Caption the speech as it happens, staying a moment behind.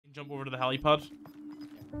Jump over to the helipad.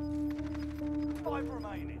 5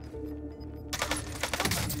 remaining.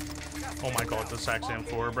 Oh my god, this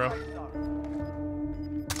XM4, bro.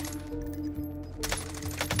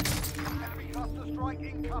 Enemy cluster strike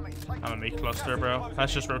incoming. Take I'm a meat cluster, bro.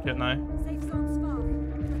 Let's just rotate now. Safe zone's far.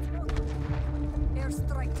 Let's go.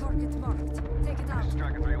 Airstrike target marked. Take it out.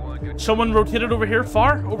 Dragon 3-1, good. Someone rotated over here,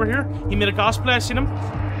 far over here. He made a gas play, I seen him.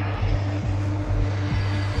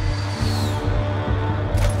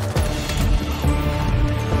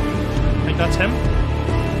 I think that's him.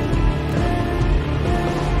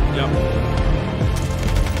 Yep.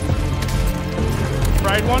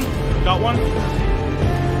 Fried one. Got one.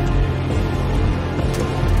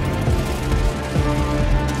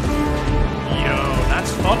 Yo,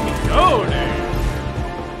 that's fucking go, dude.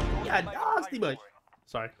 Yeah, nasty boy.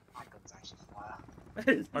 Sorry.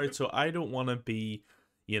 Alright, so I don't want to be,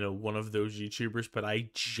 you know, one of those YouTubers, but I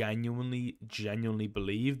genuinely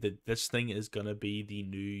believe that this thing is going to be the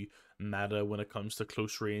new meta when it comes to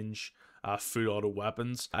close range full auto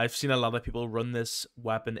weapons. I've seen a lot of people run this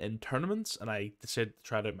weapon in tournaments, and I decided to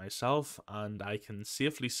try it out myself, and I can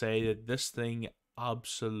safely say that this thing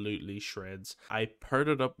absolutely shreds. I paired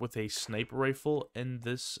it up with a sniper rifle in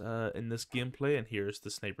this gameplay, and here's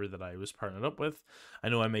the sniper that I was pairing it up with. I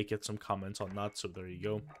know I may get some comments on that, so there you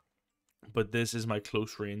go. But this is my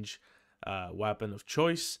close range weapon of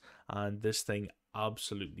choice, and this thing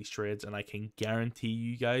absolutely shreds, and I can guarantee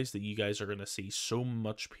you guys that you guys are going to see so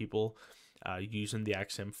much people using the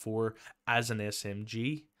XM4 as an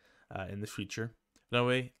SMG in the future.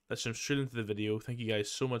 Anyway, let's jump straight into the video. Thank you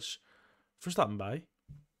guys so much for stopping by.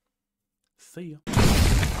 See ya. 2-1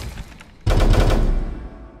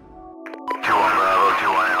 Bravo,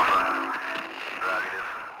 2-1 Alpha.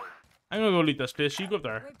 I'm gonna go lead this place. You go up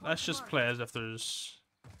there. Let's just play as if there's...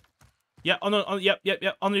 Yeah,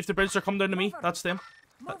 yep. Underneath the bridge, they're coming down to me. That's them.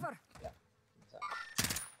 Mover.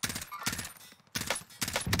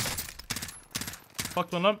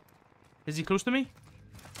 Fucked one up. Is he close to me?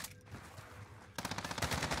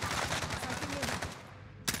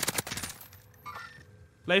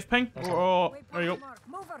 Live ping? Oh, there you go.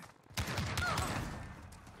 Mover.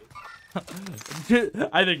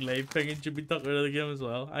 I think live pinging should be tucked out of the game as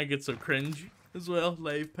well. I get so cringe as well.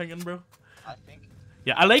 Live pinging, bro. I think.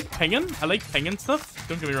 Yeah, I like pinging. I like pinging stuff.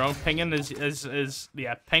 Don't get me wrong. Pinging is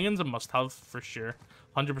yeah, pinging's a must-have for sure.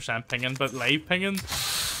 100% pinging, but live pinging,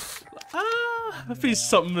 if he's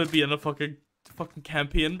something to be in a fucking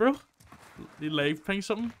campaign, bro. You live ping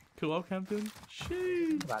something. Co-op campaign.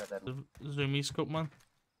 Sheesh. Zoomy scope, man.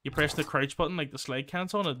 You press the crouch button like the slide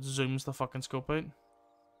cancel, and it zooms the fucking scope out.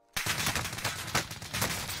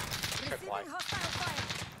 Receiving hostile fire.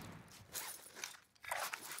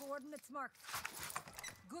 Coordinates marked.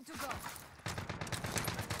 Good to go.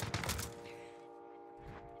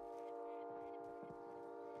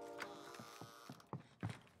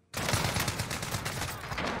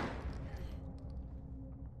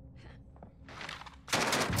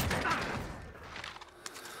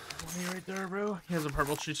 Right there, bro. He has a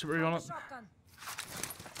purple tree super on it. Shotgun.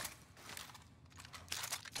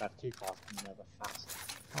 That too fast and never fast.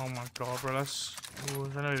 Oh my god, bro. That's... Oh,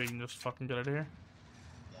 I know we can just fucking get out of here.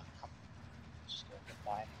 Yeah, come. Just go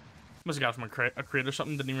goodbye. Must have got it from a crate or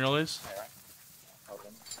something, didn't even realize. Alright. No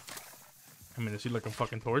problem. I mean, is he looking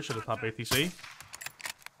fucking torch at the top ATC?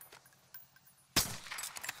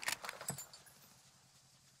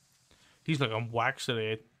 He's looking waxed at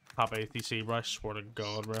the top ATC, bro. I swear to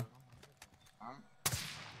god, bro.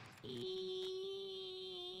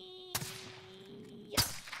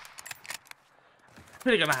 I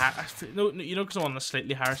feel like you know, because I'm on the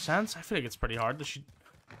slightly higher stance, I feel like it's pretty hard to shoot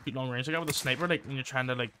long range like that with a sniper, like when you're trying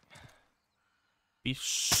to like be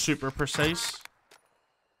super precise.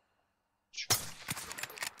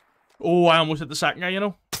 Oh, I almost hit the second guy, you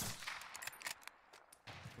know.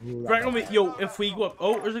 Reckon we, yo, if we go up,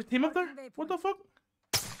 oh, there's a team up there. What the fuck?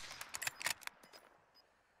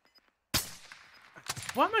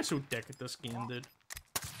 Why am I so dick at this game, dude?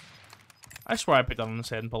 I swear I picked that on his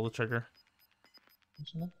head and pulled the trigger.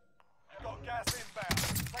 Got gas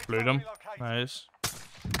inbound. Blew him. Nice.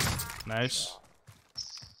 Nice.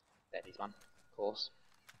 Dead, he's one. Of course.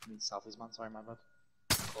 I mean, south is one, sorry, my bad.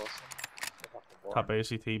 Of course. Top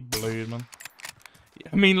ACT blew, man.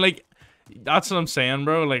 I mean, like, that's what I'm saying,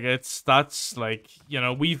 bro. Like, that's like, you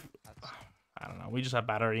know, I don't know, we just have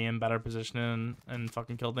better aim, better positioning, and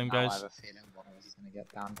fucking killed them guys. I have a feeling one of us is gonna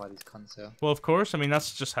get down by these cunts here. Well, of course. I mean,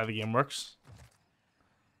 that's just how the game works.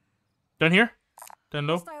 Down here. Down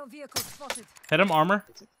low. Hostile vehicle spotted. Hit him, armor.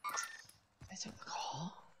 They took the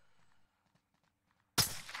call.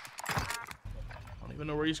 I don't even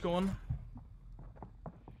know where he's going.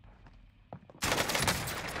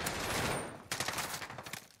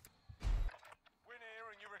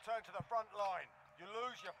 front line. You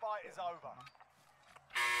lose, your fight is over.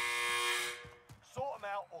 Sort them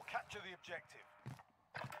out or capture the objective.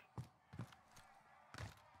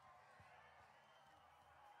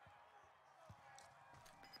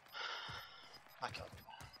 I killed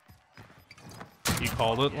him. You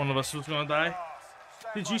called it. One of us was gonna die.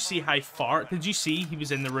 Did you see how far? Did you see he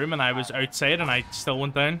was in the room and I was outside and I still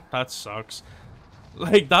went down? That sucks.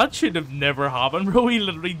 Like, that should have never happened, bro. He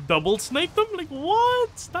literally double sniped him. Like,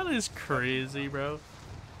 what? That is crazy, bro.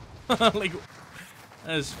 Like,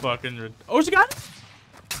 that is fucking. Oh, is he got it?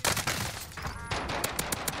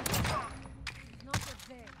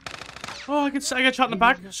 Oh, I got shot in the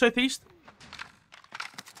back, southeast.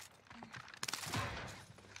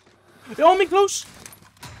 They on me close.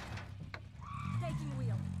 Taking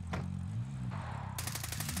wheel.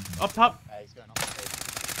 Up top. He's going off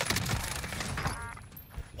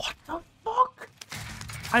What the fuck?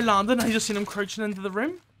 I landed and I just seen him crouching into the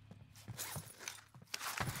room.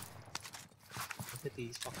 Look at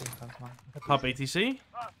these fucking cunts, man. Look at Top these. ATC.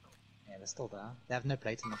 Yeah, they're still there. They have no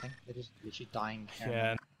plates or nothing. They're just literally dying.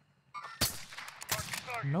 Yeah.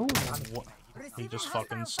 No. What? He Receiving just hostile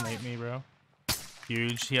fucking fire. sniped me, bro.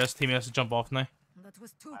 Huge. He has teammates to jump off now. That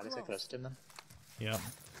was too At least they're close. close to him then. Yeah.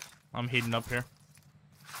 I'm heating up here.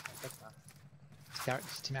 Take that.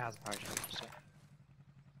 His teammate has a parachute. Just check.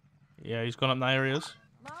 Yeah, he's going up now. Here he is.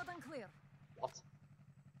 Loud and clear. What?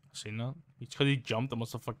 Seen that? It's because he jumped and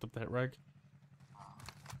must have fucked up the hit rag.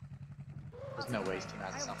 There's no way his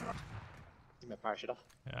teammate has something. Teammate parachute off.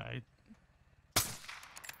 Yeah,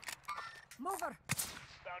 Mover.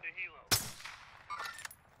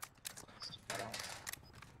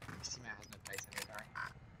 His teammate has no place anywhere.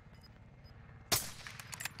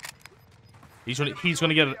 he's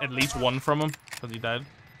gonna get at least one from him because he died.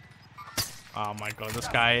 Oh my god, this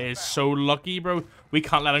guy is so lucky, bro. We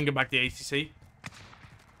can't let him get back to the ATC.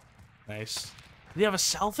 Nice. Did he have a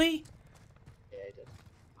selfie? Yeah, he did.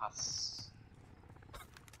 That's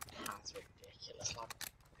ridiculous, lad.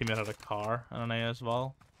 He made out a car and an A as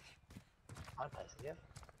well. I'll place it, yeah.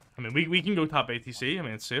 I mean, we can go top ATC. I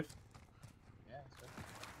mean, it's safe. Yeah, that's good.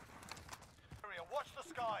 Area, watch the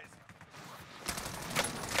skies.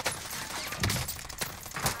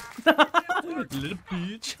 Little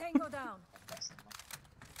bitch. Tango down. That's the one.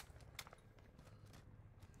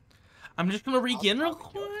 I'm just gonna regain real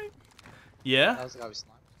quick. Yeah. That was the guy we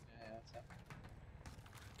sniped. Yeah, that's it.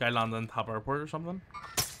 Guy landed in top airport or something.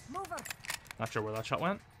 Mover. Not sure where that shot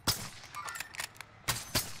went.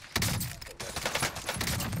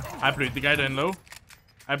 I blew the guy down low.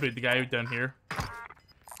 I blew the guy down here.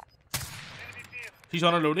 He's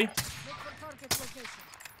on a loadie. Look for target location.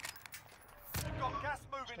 Got gas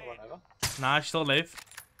moving Still in. run over. Nah, she's still alive.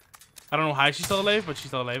 I don't know how she's still alive, but she's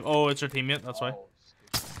still alive. Oh, it's her teammate, that's why. Oh,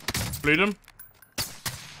 stupid. Blew him.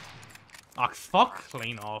 Ah, fuck.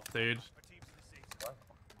 Clean off, dude.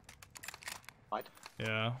 Fight.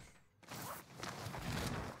 Yeah.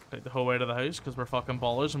 Take the whole way to the house because we're fucking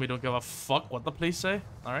ballers and we don't give a fuck what the police say.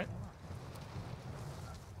 Alright.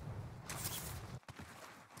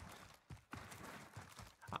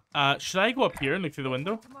 Should I go up here and look through the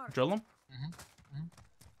window? Drill them?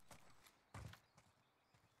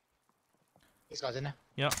 This guy's in there.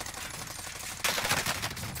 Yeah.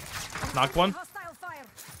 Knocked one. Hostile fire.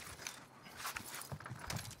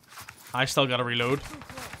 I still gotta reload. Too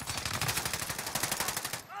close.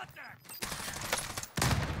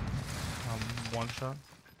 One shot.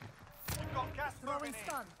 You've got gas Throwing moving in.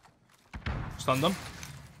 stun. Stunned them.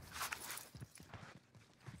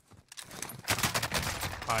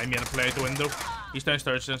 I made a play out the window. He's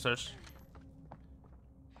downstairs, downstairs.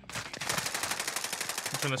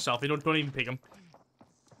 He's trying to selfie. Don't even pick him.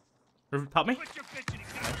 Top me. Enemy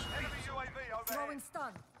UAV Throwing overhead.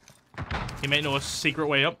 stun. He might know a secret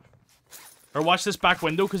way up. Or watch this back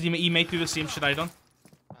window because he might do the same shit I done.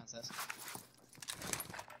 That's this.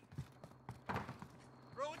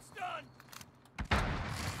 Throwing stun.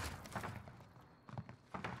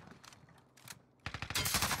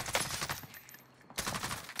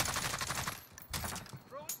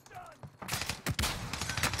 Throwing stun.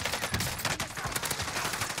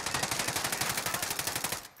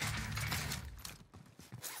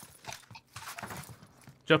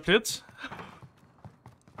 Jump plates?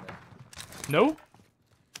 No?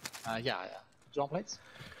 Yeah. Do you want plates?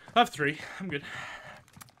 I have 3. I'm good.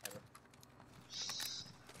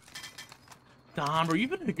 Damn, bro, you've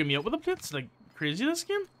been hooking me up with the plates like crazy this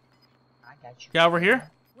game. I got you. Yeah, over here.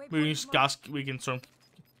 We can Waypoint just marked. gas. We can storm.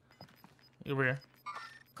 Over here.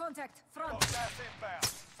 Contact. Front. Got gas inbound.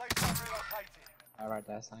 Safe zone relocated. Alright,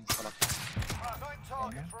 there, thanks for that. Nine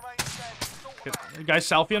targets remain standing. Sort them out. Guys,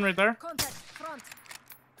 selfieing right there. Contact. Front.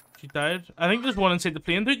 She died. I think there's one inside the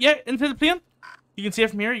plane. Dude, yeah, inside the plane. You can see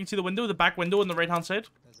it from here. You can see the window, the back window on the right hand side.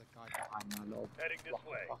 There's a guy behind my little Heading this block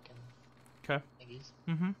of way. fucking Okay. thingies.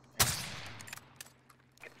 Mm-hmm.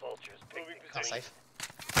 Get vultures. Moving Not position. safe.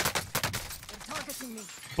 They're targeting me.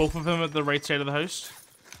 Both of them at the right side of the house.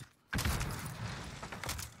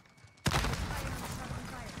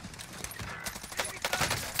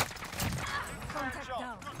 Contact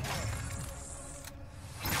down.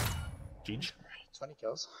 Jeej. 20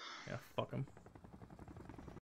 kills. Yeah, fuck him.